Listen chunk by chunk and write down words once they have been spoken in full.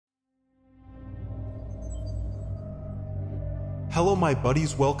Hello my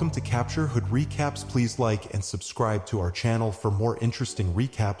buddies, welcome to Capturehood Recaps. Please like and subscribe to our channel for more interesting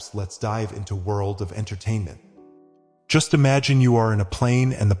recaps. Let's dive into world of entertainment. Just imagine you are in a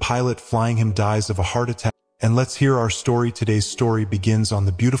plane and the pilot flying him dies of a heart attack. And let's hear our story. Today's story begins on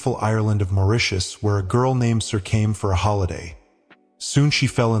the beautiful island of Mauritius, where a girl named Sir came for a holiday. Soon she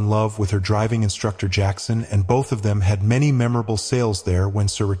fell in love with her driving instructor Jackson, and both of them had many memorable sails there. When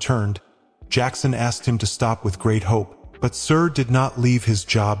Sir returned, Jackson asked him to stop with great hope. But Sir did not leave his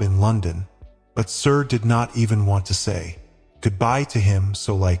job in London. But Sir did not even want to say goodbye to him,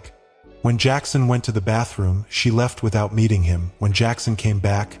 when Jackson went to the bathroom, she left without meeting him. When Jackson came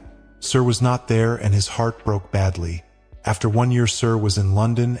back, Sir was not there and his heart broke badly. After 1 year, Sir was in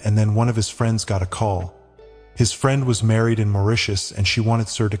London, and then one of his friends got a call. His friend was married in Mauritius and she wanted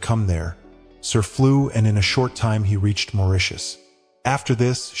Sir to come there. Sir flew, and in a short time he reached Mauritius. After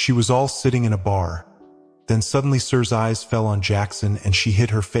this, she was all sitting in a bar. Then suddenly Sir's eyes fell on Jackson and she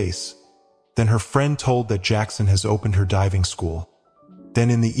hid her face. Then her friend told that Jackson has opened her diving school. Then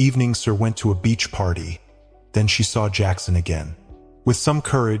in the evening Sir went to a beach party. Then she saw Jackson again. With some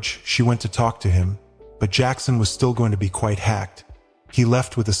courage, she went to talk to him, but Jackson was still going to be quite hacked. He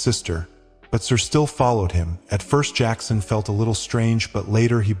left with a sister, but Sir still followed him. At first Jackson felt a little strange, but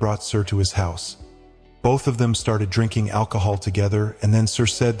later he brought Sir to his house. Both of them started drinking alcohol together, and then Sir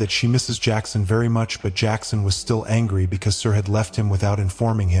said that she misses Jackson very much, but Jackson was still angry because Sir had left him without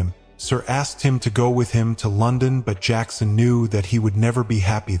informing him. Sir asked him to go with him to London, but Jackson knew that he would never be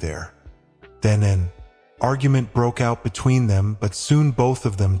happy there. Then an argument broke out between them, but soon both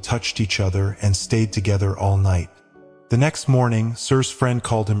of them touched each other and stayed together all night. The next morning, Sir's friend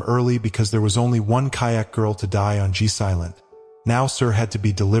called him early because there was only one kayak girl to die on G Island. Now Sir had to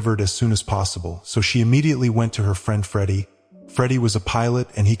be delivered as soon as possible, so she immediately went to her friend Freddie. Freddie was a pilot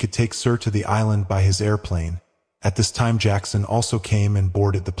and he could take Sir to the island by his airplane. At this time Jackson also came and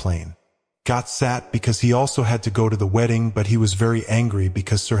boarded the plane. Got sat because he also had to go to the wedding, but he was very angry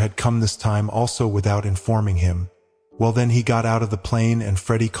because Sir had come this time also without informing him. Well, then he got out of the plane and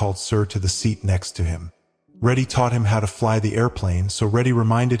Freddie called Sir to the seat next to him. Reddy taught him how to fly the airplane, so Reddy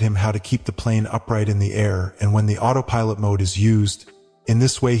reminded him how to keep the plane upright in the air, and when the autopilot mode is used, in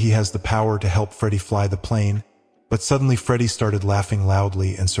this way he has the power to help Freddie fly the plane. But suddenly Freddie started laughing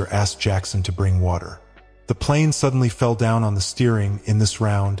loudly and Sir asked Jackson to bring water. The plane suddenly fell down on the steering. In this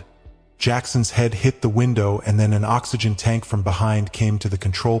round, Jackson's head hit the window and then an oxygen tank from behind came to the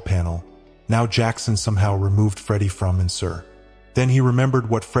control panel. Now Jackson somehow removed Freddie from and Sir. Then he remembered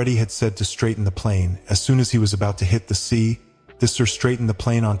what Freddie had said to straighten the plane. As soon as he was about to hit the sea, this Sir straightened the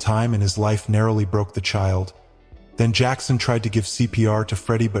plane on time and his life narrowly broke the child. Then Jackson tried to give CPR to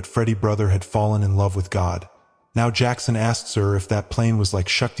Freddie, but Freddie's brother had fallen in love with God. Now Jackson asked Sir if that plane was like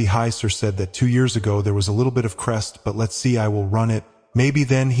Shakti High. Sir said that 2 years ago there was a little bit of crest, but let's see, I will run it. Maybe.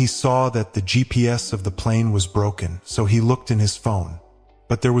 Then he saw that the GPS of the plane was broken, so he looked in his phone.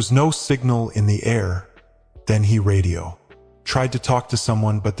 But there was no signal in the air. Then he tried to talk to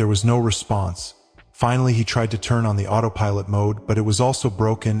someone, but there was no response. Finally he tried to turn on the autopilot mode, but it was also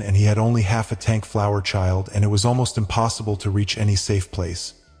broken and he had only half a tank, flower child, and it was almost impossible to reach any safe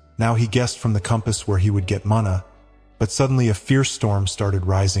place. Now he guessed from the compass where he would get mana, but suddenly a fierce storm started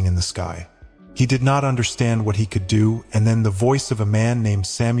rising in the sky. He did not understand what he could do, and then the voice of a man named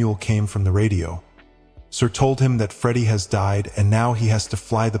Samuel came from the radio. Sir told him that Freddie has died and now he has to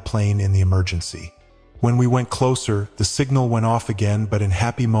fly the plane in the emergency. When we went closer, the signal went off again, but in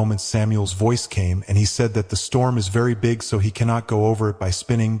happy moments Samuel's voice came and he said that the storm is very big, so he cannot go over it by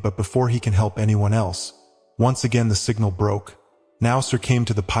spinning, but before he can help anyone else. Once again the signal broke. Now Sir came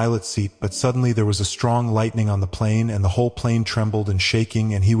to the pilot seat, but suddenly there was a strong lightning on the plane and the whole plane trembled and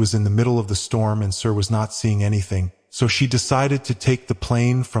shaking, and he was in the middle of the storm and Sir was not seeing anything, so she decided to take the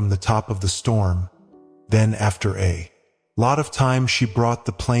plane from the top of the storm. Then after a lot of time she brought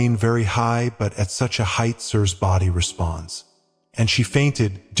the plane very high, but at such a height Sir's body responds. And she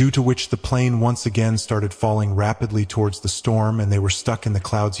fainted, due to which the plane once again started falling rapidly towards the storm, and they were stuck in the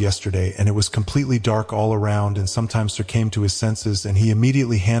clouds yesterday, and it was completely dark all around, and sometimes Sir came to his senses and he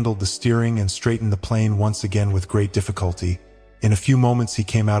immediately handled the steering and straightened the plane once again with great difficulty. In a few moments he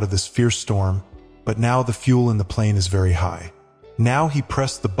came out of this fierce storm, but now the fuel in the plane is very high. Now he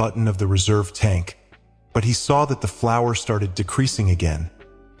pressed the button of the reserve tank, but he saw that the flour started decreasing again.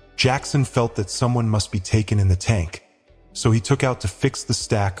 Jackson felt that someone must be taken in the tank, so he took out to fix the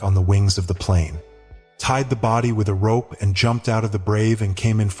stack on the wings of the plane, tied the body with a rope and jumped out of the Brave and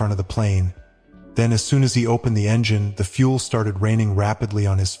came in front of the plane. Then as soon as he opened the engine, the fuel started raining rapidly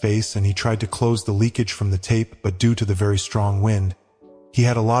on his face and he tried to close the leakage from the tape, but due to the very strong wind, he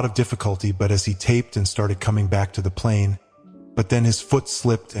had a lot of difficulty. But as he taped and started coming back to the plane, but then his foot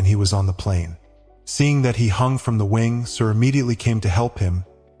slipped and he was on the plane. Seeing that he hung from the wing, Sir immediately came to help him,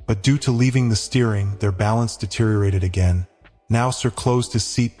 but due to leaving the steering, their balance deteriorated again. Now Sir closed his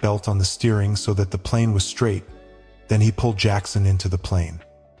seat belt on the steering so that the plane was straight. Then he pulled Jackson into the plane.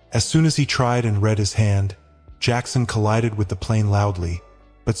 As soon as he tried and read his hand, Jackson collided with the plane loudly,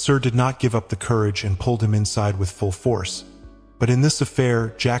 but Sir did not give up the courage and pulled him inside with full force. But in this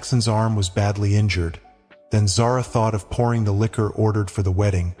affair, Jackson's arm was badly injured. Then Zara thought of pouring the liquor ordered for the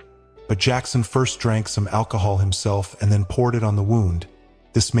wedding, but Jackson first drank some alcohol himself and then poured it on the wound.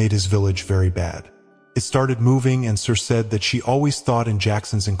 This made his village very bad. It started moving, and Sir said that she always thought in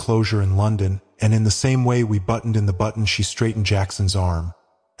Jackson's enclosure in London, and in the same way we buttoned in the button, she straightened Jackson's arm.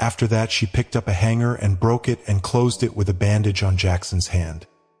 After that, she picked up a hanger and broke it and closed it with a bandage on Jackson's hand.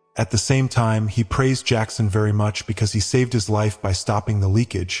 At the same time, he praised Jackson very much because he saved his life by stopping the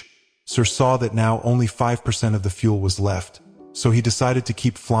leakage. Sir saw that now only 5% of the fuel was left, so he decided to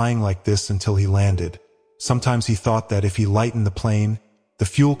keep flying like this until he landed. Sometimes he thought that if he lightened the plane, the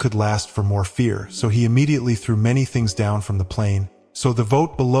fuel could last for more fear, so he immediately threw many things down from the plane. So the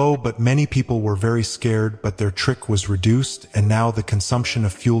vote below, but many people were very scared, but their trick was reduced, and now the consumption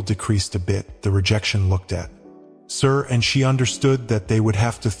of fuel decreased a bit. The rejection looked at Sir, and she understood that they would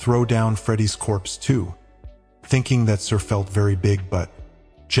have to throw down Freddy's corpse too, thinking that Sir felt very big, but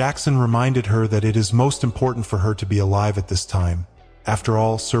Jackson reminded her that it is most important for her to be alive at this time. After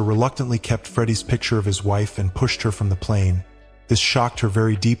all, Sir reluctantly kept Freddy's picture of his wife and pushed her from the plane. This shocked her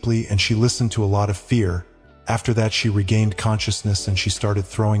very deeply, and she listened to a lot of fear. After that, she regained consciousness and she started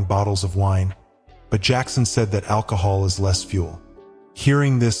throwing bottles of wine. But Jackson said that alcohol is less fuel.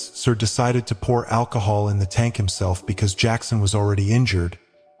 Hearing this, Sir decided to pour alcohol in the tank himself because Jackson was already injured.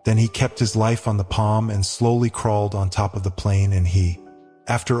 Then he kept his life on the palm and slowly crawled on top of the plane, and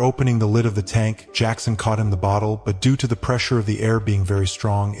after opening the lid of the tank, Jackson caught him the bottle, but due to the pressure of the air being very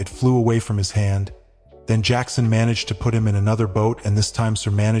strong, it flew away from his hand. Then Jackson managed to put him in another boat, and this time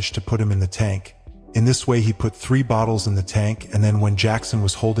Sir managed to put him in the tank. In this way he put 3 bottles in the tank, and then when Jackson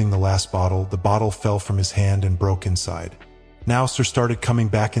was holding the last bottle, the bottle fell from his hand and broke inside. Now Sir started coming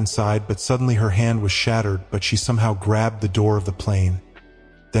back inside, but suddenly her hand was shattered, but she somehow grabbed the door of the plane.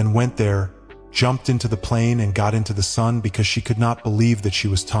 Then went there, jumped into the plane and got into the sun because she could not believe that she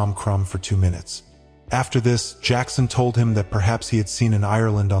was Tom Crumb for 2 minutes. After this, Jackson told him that perhaps he had seen an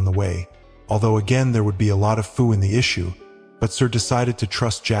Ireland on the way, although again there would be a lot of foo in the issue, but Sir decided to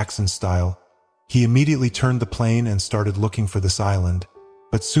trust Jackson's style. He immediately turned the plane and started looking for this island,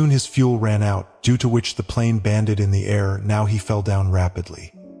 but soon his fuel ran out, due to which the plane banded in the air. Now he fell down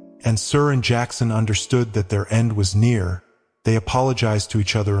rapidly. And Sir and Jackson understood that their end was near. They apologized to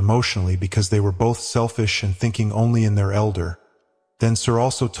each other emotionally because they were both selfish and thinking only in their elder. Then Sir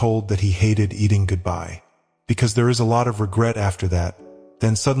also told that he hated eating goodbye, because there is a lot of regret after that.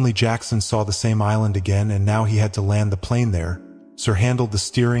 Then suddenly Jackson saw the same island again, and now he had to land the plane there. Sir handled the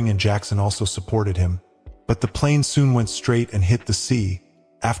steering and Jackson also supported him. But the plane soon went straight and hit the sea.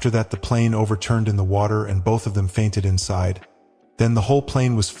 After that the plane overturned in the water and both of them fainted inside. Then the whole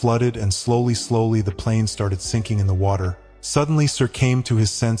plane was flooded, and slowly the plane started sinking in the water. Suddenly Sir came to his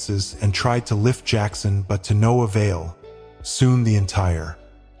senses and tried to lift Jackson, but to no avail. Soon the entire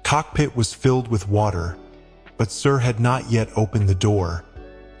cockpit was filled with water. But Sir had not yet opened the door.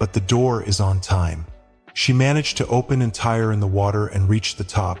 But the door is on time. She managed to open entire in the water and reach the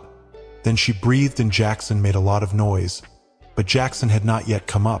top. Then she breathed and Jackson made a lot of noise. But Jackson had not yet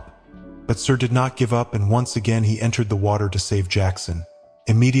come up. But Sir did not give up, and once again he entered the water to save Jackson.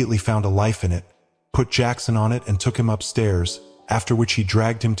 Immediately found a life in it, put Jackson on it and took him upstairs, after which he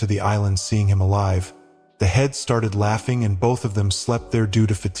dragged him to the island, seeing him alive. The heads started laughing and both of them slept there due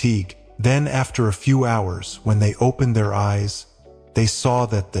to fatigue. Then after a few hours, when they opened their eyes, they saw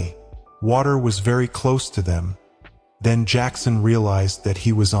that the water was very close to them. Then Jackson realized that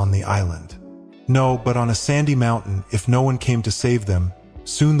he was on the island. No, but on a sandy mountain. If no one came to save them,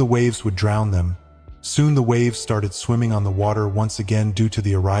 soon the waves would drown them. Soon the waves started swimming on the water once again due to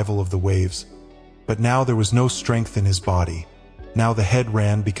the arrival of the waves. But now there was no strength in his body. Now the head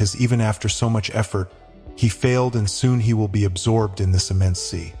ran because even after so much effort, he failed, and soon he will be absorbed in this immense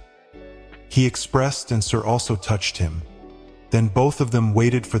sea. He expressed, and Sir also touched him. Then both of them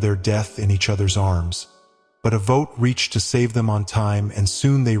waited for their death in each other's arms. But a vote reached to save them on time, and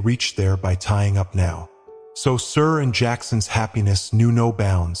soon they reached there by tying up now. So Sir and Jackson's happiness knew no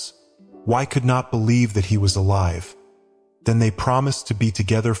bounds. Why could not believe that he was alive? Then they promised to be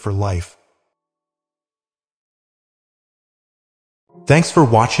together for life. Thanks for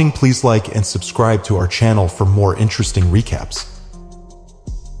watching. Please like and subscribe to our channel for more interesting recaps.